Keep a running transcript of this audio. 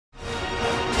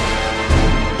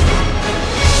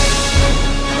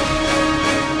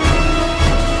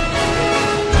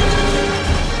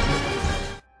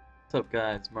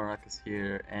Guys, Maracas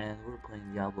here, and we're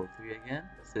playing Diablo 3 again.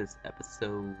 This is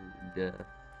episode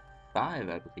 5,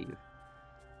 I believe.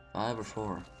 5 or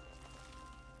 4.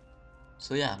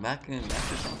 So yeah, back to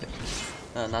topic.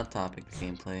 Not topic, the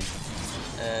gameplay.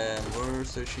 We're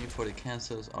searching for the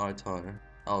Chancellors altar?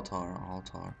 No.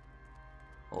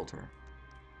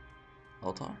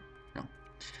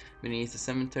 Beneath the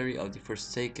cemetery of the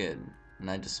Forsaken.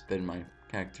 And I just spin my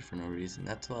character for no reason.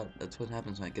 That's what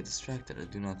happens when I get distracted. I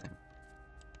do nothing.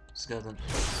 Skeleton.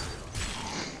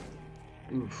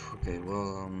 Oof, okay,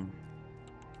 well,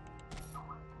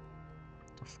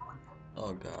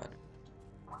 oh god.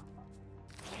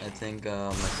 I think, the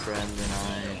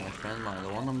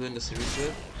one I'm doing the series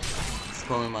with, is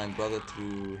calling my brother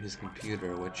through his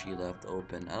computer, which he left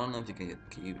open. I don't know if you can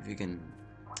if you can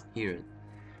hear it.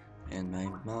 And my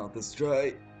mouth is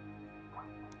dry.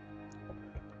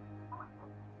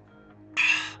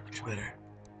 Much better.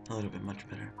 A little bit much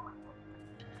better.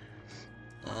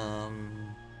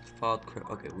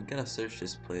 Okay, we gotta search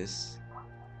this place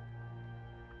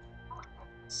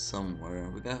somewhere.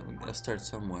 We gotta start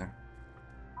somewhere.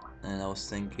 And I was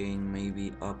thinking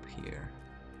maybe up here.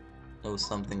 There was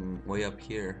something way up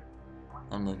here. I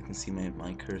don't know if you can see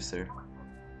my cursor.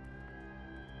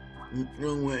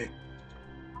 Wrong way.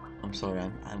 I'm sorry.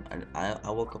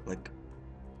 I woke up like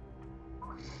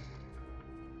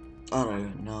I don't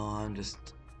even know. I'm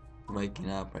just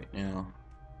waking up right now.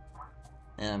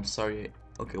 And I'm sorry.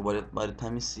 Okay, by the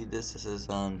time you see this is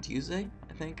on Tuesday,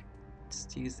 I think. It's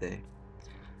Tuesday.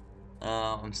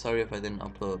 I'm sorry if I didn't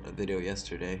upload a video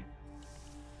yesterday.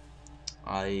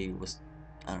 I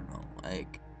don't know,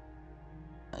 like,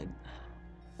 oh,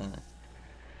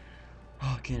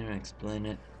 I can't even explain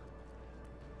it.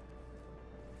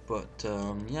 But,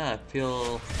 yeah, I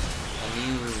feel a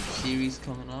new series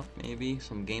coming up, maybe.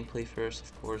 Some gameplay first,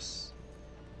 of course.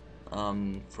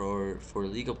 For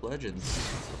League of Legends.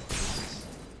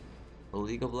 The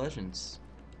League of Legends.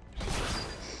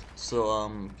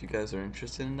 So, if you guys are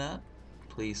interested in that,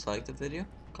 please like the video,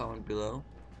 comment below,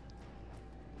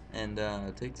 and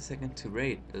take a second to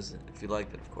rate, if you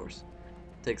liked it, of course.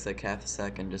 It takes like half a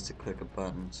second just to click a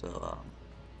button, so,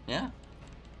 yeah.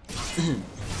 I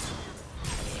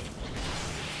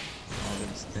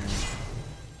understand.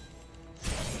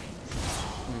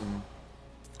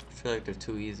 I feel like they're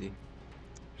too easy.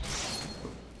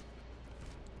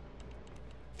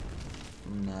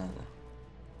 Nada.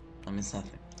 I mean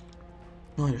nothing.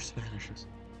 No, you're Spanishes.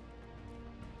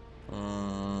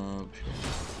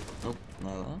 Nope,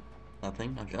 nada.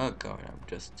 Nothing. Okay, oh god, I'm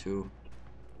just too.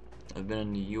 I've been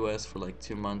in the US for like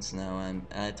 2 months now, and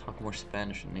I talk more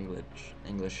Spanish than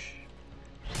English.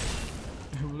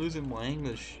 I'm losing my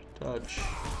English touch.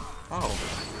 How?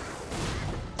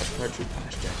 I touch with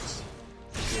hashtags.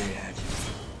 Yeah.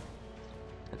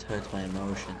 That hurts my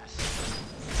emotions.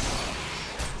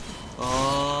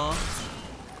 Oh,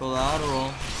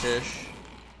 collateral fish.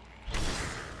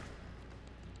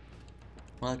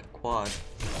 Like a quad.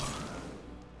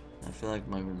 I feel like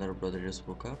my little brother just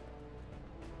woke up.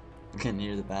 I can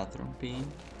hear the bathroom peeing.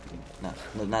 Not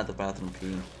the bathroom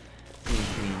peeing.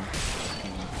 Peeing.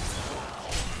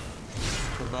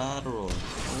 Collateral.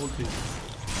 Multi.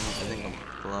 I think a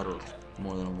collateral is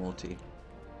more than a multi.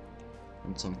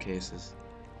 In some cases.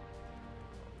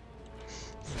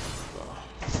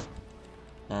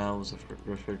 That was a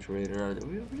refrigerator. Did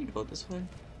we already go this way?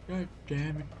 God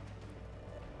damn it.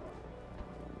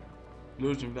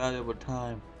 Losing valuable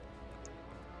time.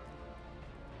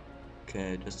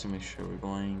 Okay, just to make sure we're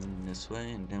going this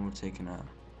way, and then we're taking a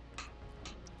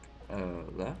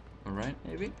left or right,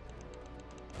 maybe?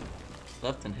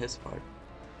 Left in his part.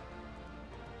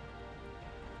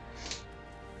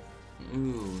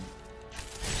 Ooh.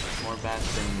 More bad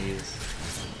thingies.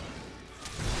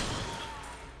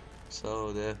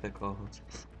 So difficult.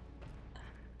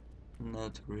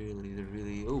 Not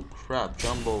really. Oh crap,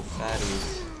 jumbo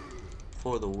fatties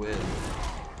for the win.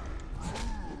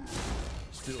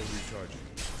 Still recharging.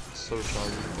 So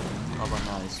charging. How about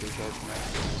nice? Recharging.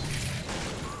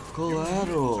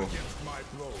 Collateral.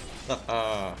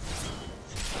 That'd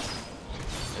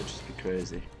just be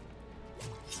crazy.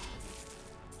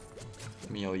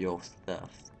 Yo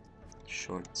theft.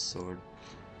 Short sword.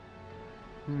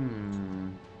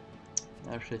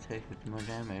 Actually take it more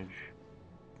damage.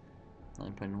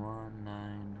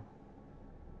 9.19.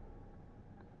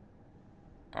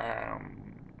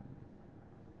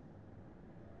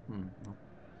 No.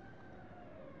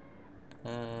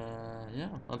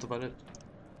 Yeah, that's about it.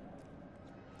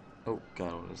 Oh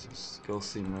god, what is this?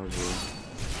 Ghostly murderer.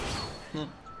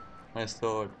 My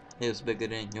sword is bigger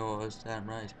than yours, damn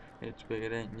right. It's bigger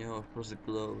than yours, plus it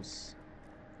glows.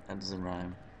 That doesn't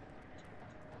rhyme.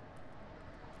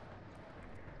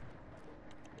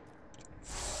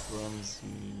 Frenzy.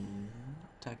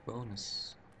 Attack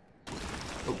bonus.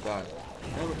 Oh god.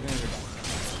 Never.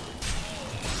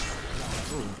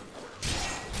 Ooh.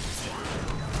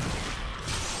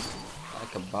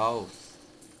 Like a boss.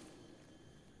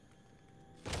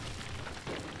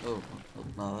 Oh,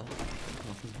 no,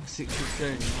 nothing. I see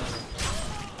carrying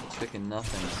nothing. It's freaking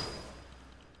nothing.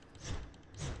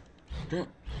 Damn.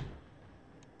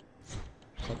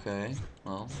 Okay,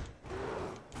 well.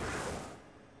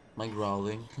 Am I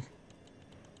growling?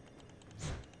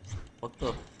 What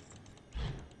the?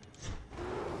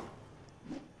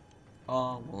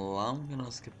 Oh, well, I'm gonna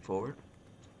skip forward.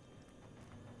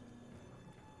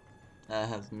 That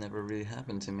has never really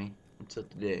happened to me until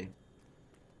today.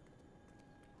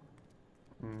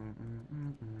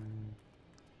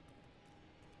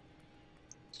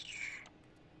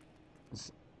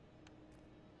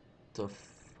 The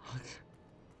fuck?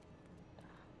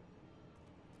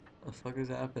 The fuck is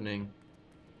happening?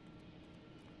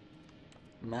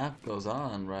 Map goes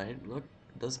on, right? Look,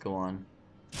 it does go on.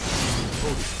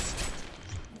 Holy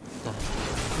what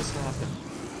just happened?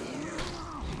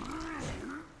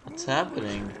 What's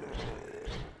happening?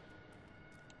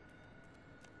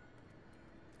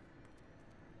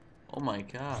 Oh my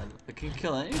god, I can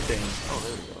kill anything. Oh,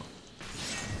 there we go.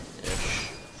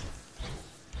 Ish.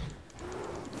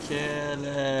 Kill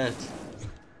it.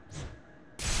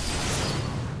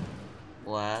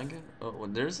 Lag? Oh, well,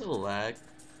 there's a lag.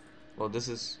 Well, this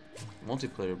is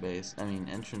multiplayer based. I mean,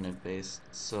 internet based.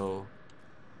 So,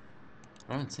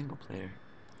 I'm in single player.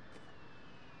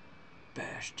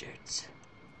 Bastards.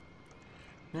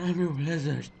 Damn you,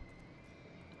 Blizzard.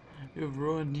 You've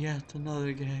ruined yet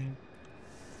another game.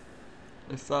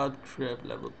 I thought crap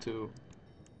level 2.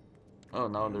 Oh,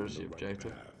 now there's the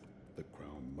objective. The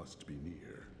crown must be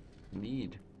near.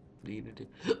 Need it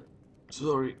is.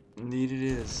 Sorry, need it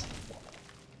is.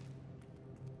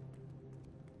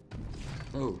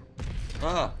 Oh.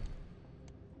 Ah!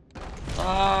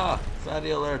 Ah! Fatty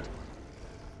alert!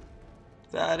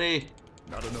 Fatty!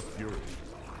 Not enough fury.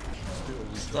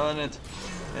 Stun it.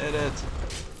 Hit it.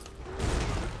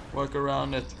 Work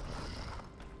around it.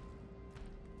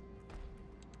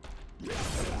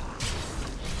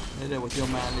 Hit it with your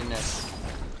manliness.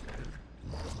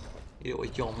 Hit it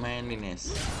with your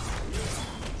manliness.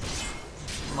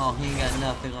 Come on, he ain't got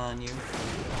nothing on you.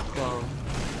 Go.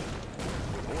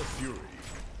 More fury.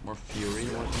 More fury?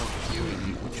 What more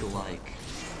fury? What you like?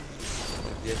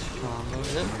 Like this combo?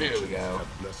 There we go.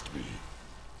 Blessed me.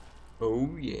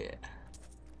 Oh yeah.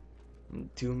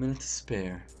 2 minutes to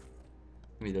spare.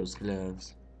 Give me those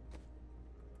gloves.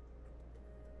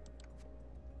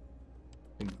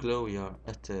 The glowy are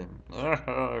at the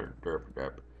derp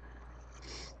derp.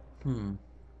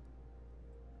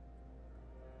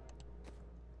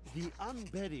 The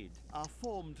unburied are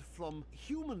formed from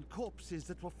human corpses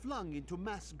that were flung into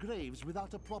mass graves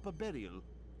without a proper burial.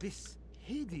 This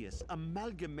hideous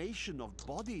amalgamation of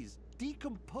bodies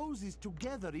decomposes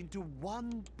together into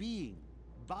one being,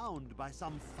 bound by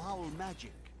some foul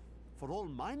magic. For all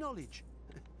my knowledge,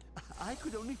 I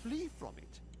could only flee from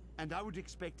it, and I would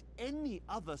expect any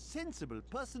other sensible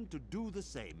person to do the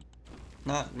same.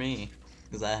 Not me,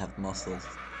 because I have muscles.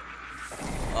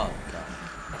 Oh god.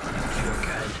 You're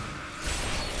good.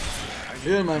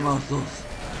 Feel my muscles.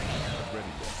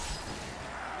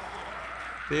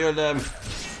 Feel them.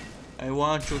 I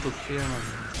want you to feel them.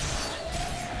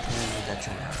 Tell me that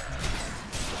you love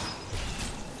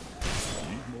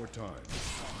Need more time.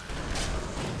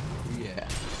 me. Yeah.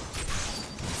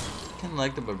 I kind of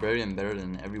like the barbarian better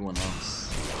than everyone else.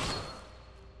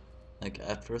 Like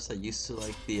at first I used to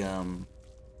like the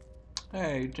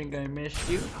hey, you think I missed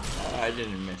you? I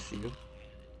didn't miss you.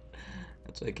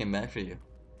 That's why I came back for you.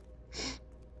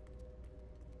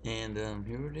 And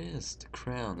here it is, the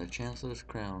crown, the Chancellor's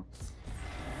crown.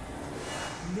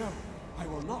 No, I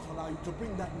will not allow you to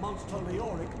bring that monster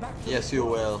Leoric back to Yes, you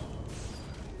will.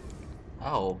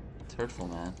 Ow, it's hurtful,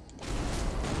 man.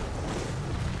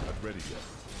 Not ready yet.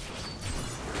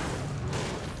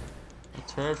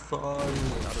 It's hurtful.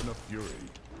 Not enough fury.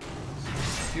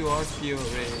 You are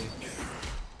fury.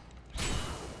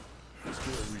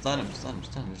 Still Stun him, stun him,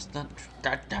 stun him, stun him.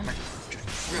 God damn it.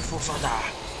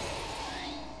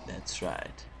 That's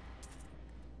right.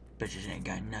 Bitches ain't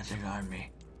got nothing on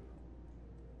me.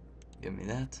 Give me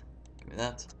that. Give me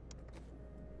that.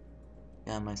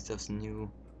 Yeah, my stuff's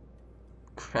new,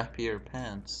 crappier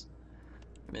pants.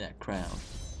 Give me that crown.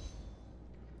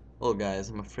 Well guys,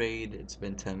 I'm afraid it's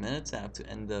been 10 minutes. I have to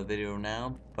end the video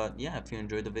now. But yeah, if you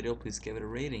enjoyed the video, please give it a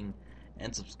rating.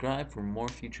 and subscribe for more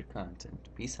future content.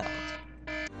 Peace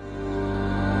out.